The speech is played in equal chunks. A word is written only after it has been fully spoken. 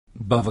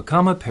Bava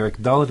Kamma, Perik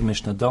Daled,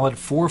 Mishnah Daled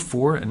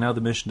 4:4, and now the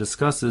Mishnah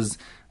discusses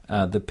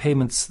the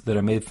payments that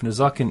are made for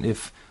Nezakin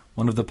if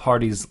one of the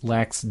parties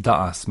lacks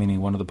da'as, meaning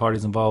one of the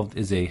parties involved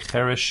is a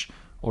cheresh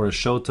or a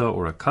shota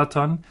or a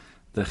katan.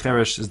 The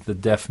cheresh is the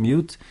deaf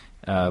mute,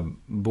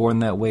 born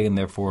that way, and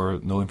therefore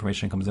no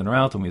information comes in or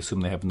out, and we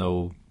assume they have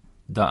no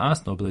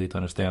da'as, no ability to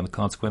understand the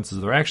consequences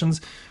of their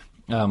actions.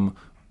 The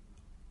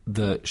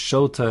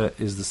shota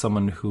is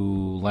someone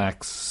who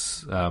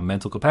lacks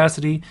mental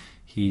capacity.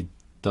 He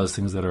does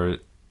things that are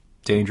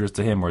dangerous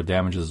to him or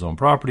damages his own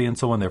property and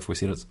so on. Therefore, we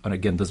see that, and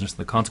again, doesn't understand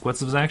the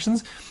consequences of his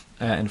actions.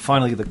 And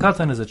finally, the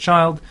katan is a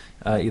child,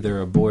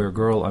 either a boy or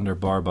girl under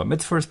bar bat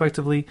mitzvah,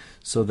 respectively.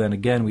 So then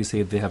again, we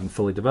say they haven't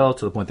fully developed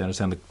to the point they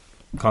understand the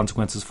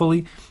consequences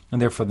fully, and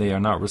therefore they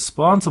are not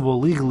responsible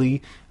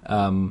legally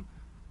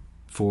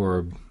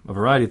for a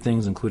variety of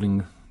things,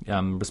 including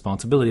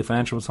responsibility,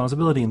 financial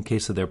responsibility, in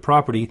case of their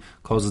property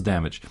causes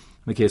damage. In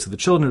the case of the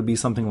children, it would be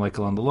something like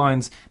along the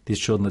lines, these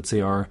children, let's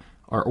say, are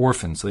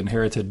orphans. So they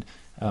inherited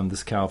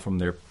this cow from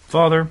their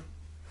father,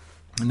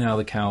 and now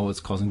the cow is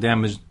causing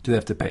damage. Do they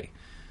have to pay?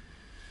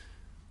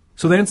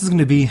 So the answer is going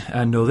to be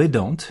no, they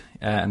don't.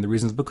 And the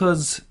reason is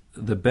because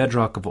the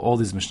bedrock of all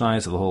these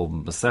mishnayos, of the whole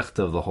masechta,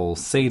 of the whole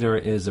seder,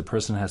 is a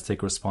person has to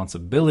take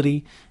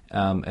responsibility.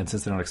 And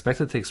since they're not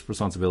expected to take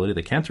responsibility,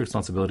 they can't take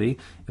responsibility.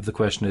 If the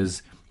question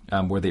is,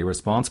 were they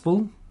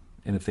irresponsible?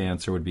 And if the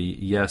answer would be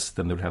yes,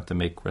 then they would have to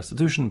make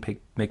restitution,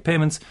 make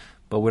payments.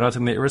 But we're not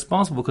to make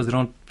irresponsible because they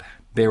don't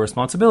bear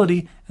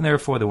responsibility, and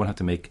therefore they won't have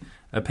to make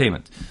a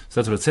payment. So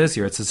that's what it says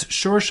here. It says,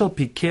 Shor shel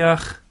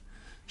pikeach,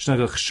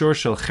 shnagach shor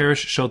shel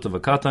cheresh shota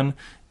v'katan.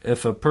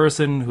 If a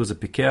person who's a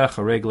pikeach,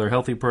 a regular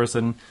healthy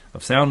person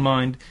of sound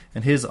mind,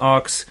 and his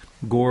ox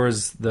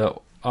gores the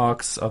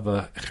ox of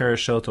a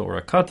cheresh shota or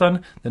a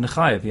katan, then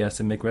chayev, he has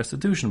to make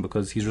restitution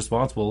because he's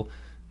responsible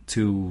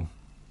to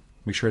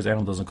make sure his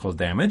animal doesn't cause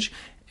damage.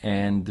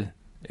 And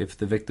if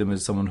the victim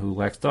is someone who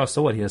lacks das,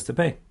 so what? He has to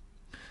pay.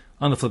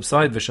 On the flip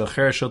side, v'shel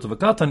cheresh shota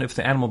v'katan, if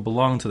the animal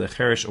belonged to the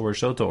cheresh or a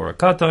shota or a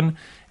katan,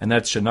 and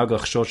that's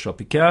shenagach shot shel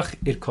pikeach,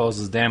 it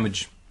causes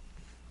damage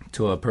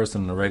to a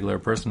person, a regular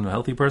person, a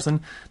healthy person,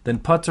 then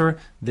pater,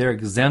 they're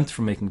exempt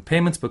from making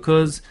payments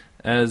because,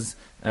 as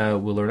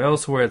we'll learn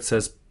elsewhere, it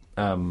says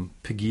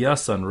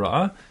pigiyasan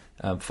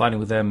ra'ah, fighting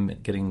with them,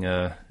 getting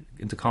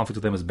into conflict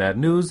with them is bad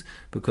news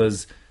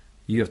because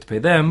you have to pay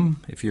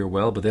them if you're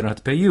well, but they don't have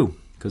to pay you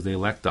because they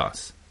lack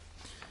das.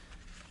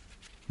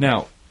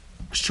 Now,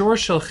 shor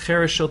shel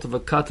cheresh shota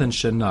v'katan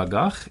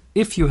shenagach,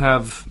 if you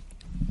have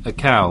a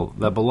cow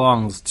that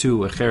belongs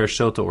to a cheresh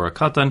shota or a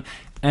katan,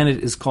 and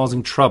it is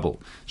causing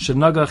trouble.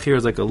 Shenagach here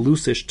is like a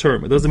loosish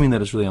term. It doesn't mean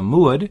that it's really a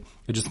muad.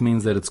 It just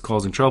means that it's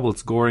causing trouble,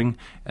 it's goring,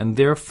 and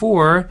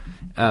therefore,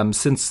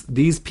 since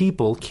these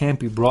people can't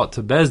be brought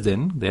to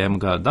Bezdin, they haven't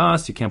got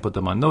das, you can't put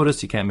them on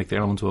notice, you can't make the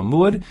animal into a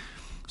muad,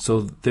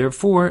 so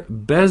therefore,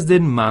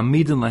 Bezdin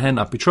ma'amidin lahen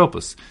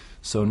apitropos.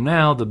 So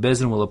now the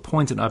Bezdin will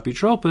appoint an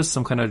apitropos,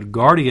 some kind of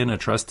guardian, a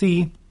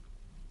trustee,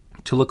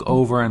 to look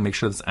over and make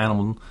sure this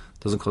animal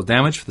doesn't cause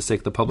damage for the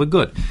sake of the public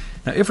good.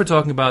 Now, if we're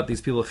talking about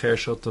these people,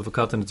 cheresh shota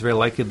v'katan, it's very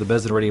likely the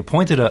Bezdin already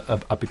appointed a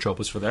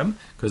apitropos for them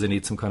because they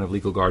need some kind of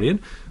legal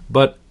guardian.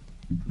 But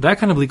that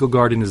kind of legal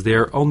guardian is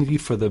there only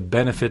for the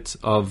benefit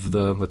of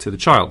the, let's say, the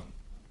child,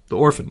 the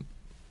orphan.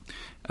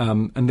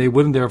 And they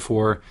wouldn't,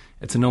 therefore,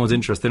 it's in no one's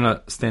interest. They're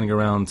not standing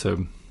around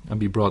to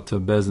be brought to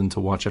Bezdin to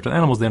watch after the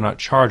animals. They're not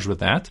charged with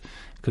that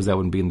because that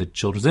wouldn't be in the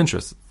children's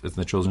interest. It's in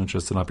the children's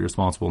interest to not be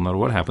responsible no matter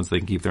what happens. They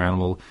can keep their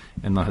animal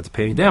and not have to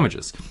pay any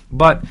damages.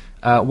 But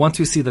once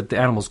we see that the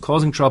animal is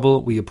causing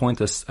trouble, we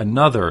appoint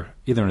another,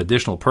 either an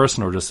additional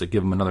person or just to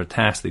give them another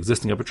task, the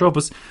existing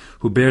apitropos,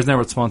 who bears that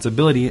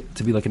responsibility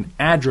to be like an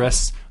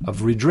address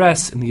of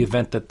redress in the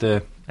event that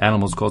the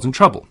animal is causing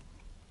trouble.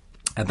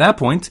 At that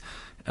point,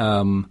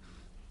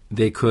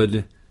 they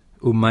could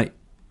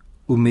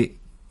umeidin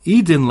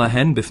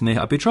lahen bifnei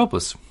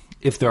apitropos.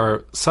 If there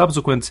are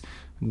subsequent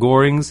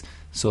gorings,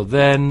 so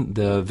then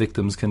the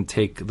victims can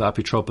take the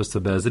apitropos to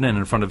Bezdin and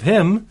in front of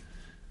him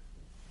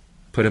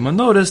put him on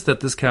notice that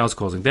this cow is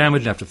causing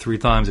damage, and after 3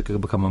 times it could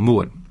become a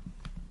muad.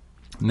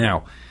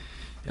 Now,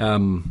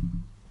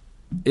 in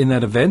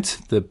that event,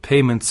 the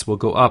payments will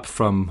go up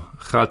from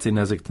chatzi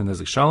nezik to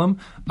nezik shalom.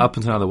 Up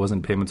until now there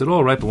wasn't payments at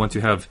all, right? But once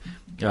you have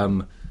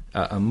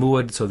a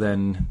muad, so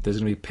then there's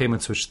going to be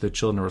payments which the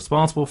children are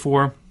responsible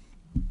for.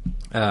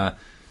 There's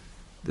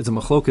a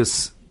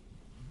machlokas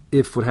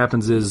if what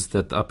happens is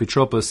that the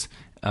apitropos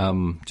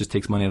just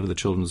takes money out of the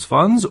children's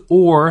funds,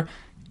 or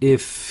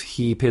if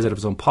he pays out of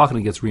his own pocket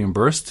and gets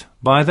reimbursed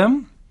by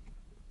them.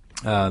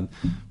 For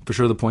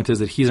sure, the point is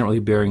that he's not really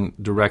bearing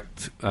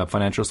direct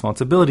financial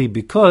responsibility,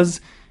 because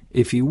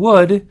if he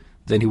would,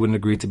 then he wouldn't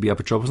agree to be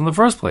apitropos in the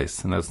first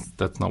place, and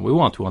that's not what we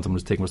want. We want him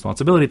to take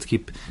responsibility to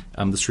keep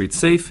the streets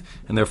safe,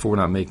 and therefore we're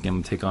not making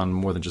him take on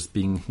more than just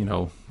being,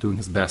 doing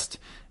his best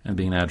and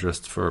being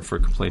addressed for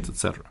complaints,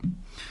 etc.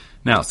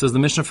 Now, says the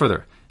Mishnah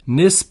further,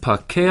 Nis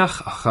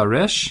pakeach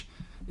acharesh,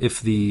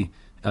 if the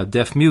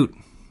deaf mute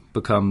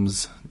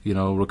becomes,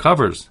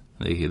 recovers,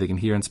 they can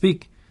hear and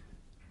speak.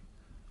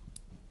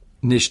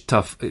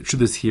 nishtaf, should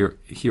this hear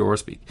or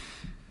speak?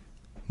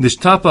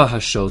 Nishtapa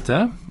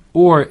hashota,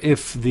 or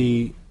if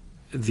the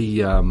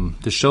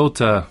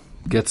shota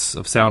gets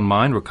of sound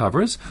mind,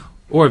 recovers,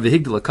 or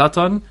v'higdala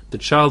katan, the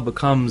child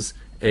becomes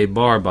a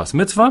bar bas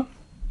mitzvah.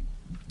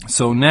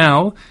 So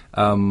now,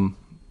 chazla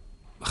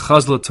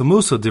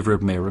tamuso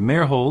divrei Meir.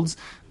 Meir holds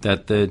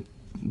that the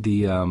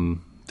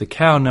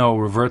cow now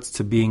reverts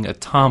to being a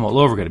tam all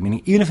over again.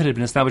 Meaning, even if it had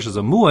been established as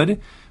a muad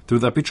through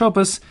the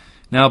apitropos,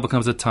 now it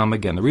becomes a tam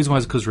again. The reason why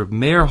is because Reb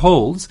Meir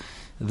holds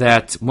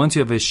that once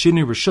you have a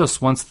shini rishus,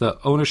 once the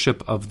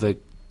ownership of the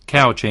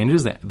cow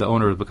changes, the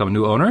owner has become a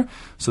new owner.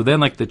 So then,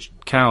 like the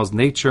cow's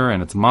nature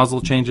and its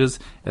mazel changes,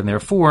 and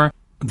therefore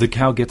the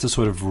cow gets a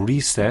sort of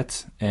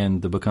reset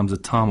and it becomes a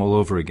tam all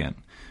over again.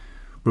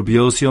 Rabbi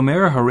Yossi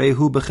Omer,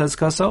 Harehu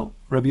b'chezkaso.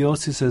 Rabbi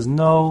Yossi says,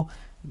 no,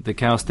 the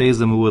cow stays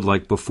the muad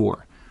like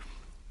before.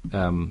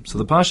 So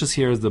the pashas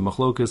here is the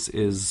machlokus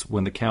is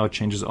when the cow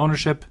changes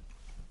ownership,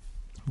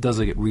 does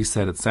it get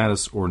reset its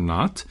status or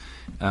not?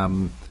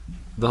 The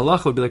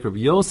halacha would be like Rabbi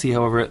Yossi.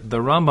 However, the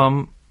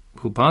Rambam,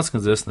 who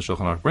paskins this, and the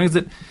Shulchan Aruch brings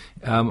it,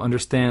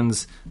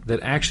 understands that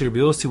actually Rabbi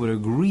Yossi would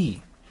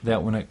agree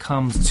that when it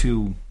comes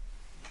to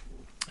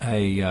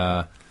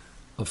a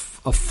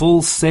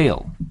full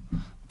sale,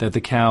 that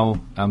the cow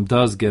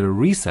does get a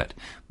reset.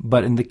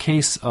 But in the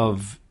case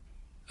of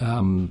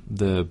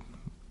the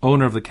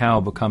owner of the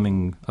cow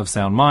becoming of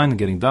sound mind and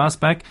getting das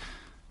back,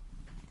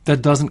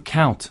 that doesn't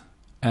count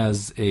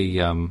as a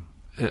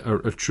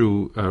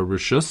true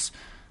rishus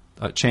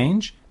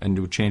change, a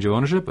new change of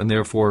ownership, and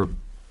therefore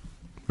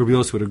Rabbi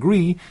Yossi would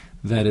agree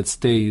that it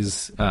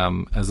stays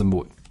as a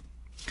mu'ud.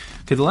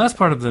 Okay, the last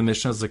part of the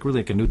Mishnah is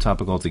really like a new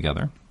topic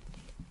altogether.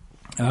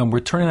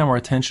 We're turning our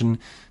attention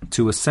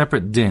to a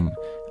separate din,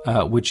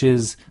 which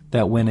is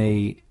that when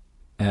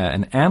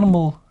an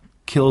animal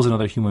kills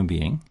another human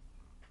being,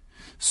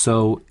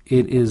 so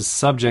it is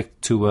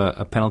subject to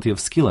a penalty of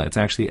skila. It's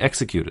actually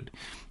executed.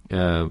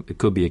 It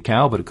could be a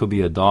cow, but it could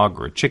be a dog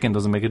or a chicken.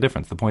 Doesn't make a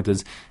difference. The point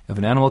is, if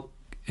an animal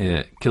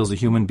kills a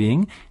human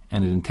being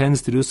and it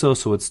intends to do so,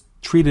 so it's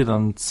treated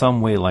on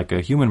some way like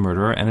a human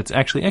murderer, and it's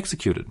actually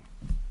executed.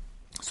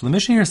 So the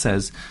Mishnah here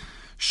says,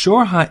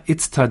 Shor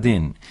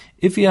ha'itzdin.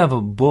 If you have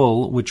a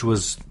bull which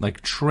was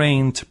like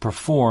trained to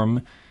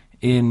perform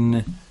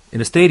in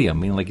a stadium,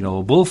 meaning like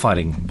a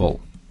bullfighting bull,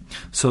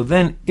 so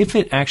then if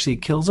it actually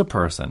kills a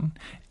person,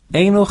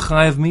 eino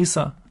chayav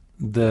misa,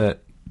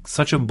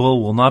 such a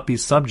bull will not be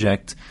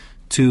subject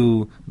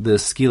to the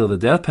skila, the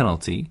death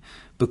penalty,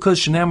 because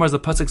Shnamar, as the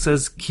pasuk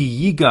says,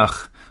 ki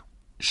yigach,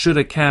 should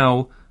a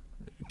cow,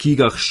 ki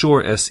yigach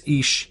shor es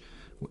ish,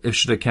 if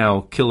should a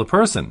cow kill a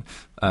person,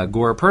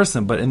 gore a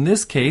person. But in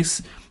this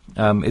case,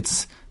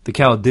 it's the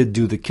cow did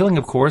do the killing,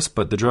 of course,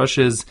 but the drush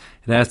is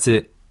that's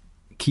it.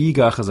 Ki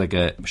yigach is like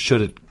a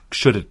should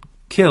it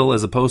kill,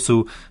 as opposed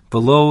to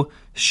below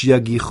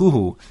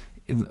shiagichuhu.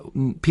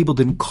 People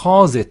didn't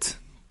cause it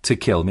to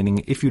kill,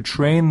 meaning if you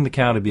train the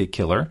cow to be a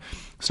killer,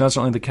 it's not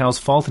certainly the cow's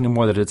fault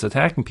anymore that it's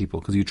attacking people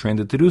because you trained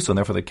it to do so, and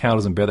therefore the cow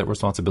doesn't bear that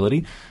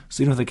responsibility.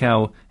 So even if the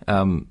cow,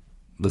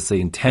 let's say,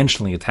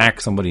 intentionally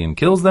attacks somebody and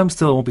kills them,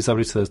 still it won't be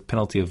subject to the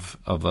penalty of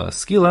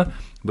skila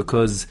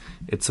because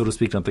it's, so to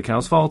speak, not the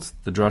cow's fault.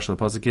 The drash of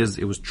the pasuk is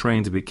it was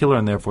trained to be a killer,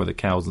 and therefore the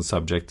cow isn't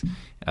subject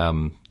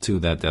to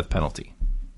that death penalty.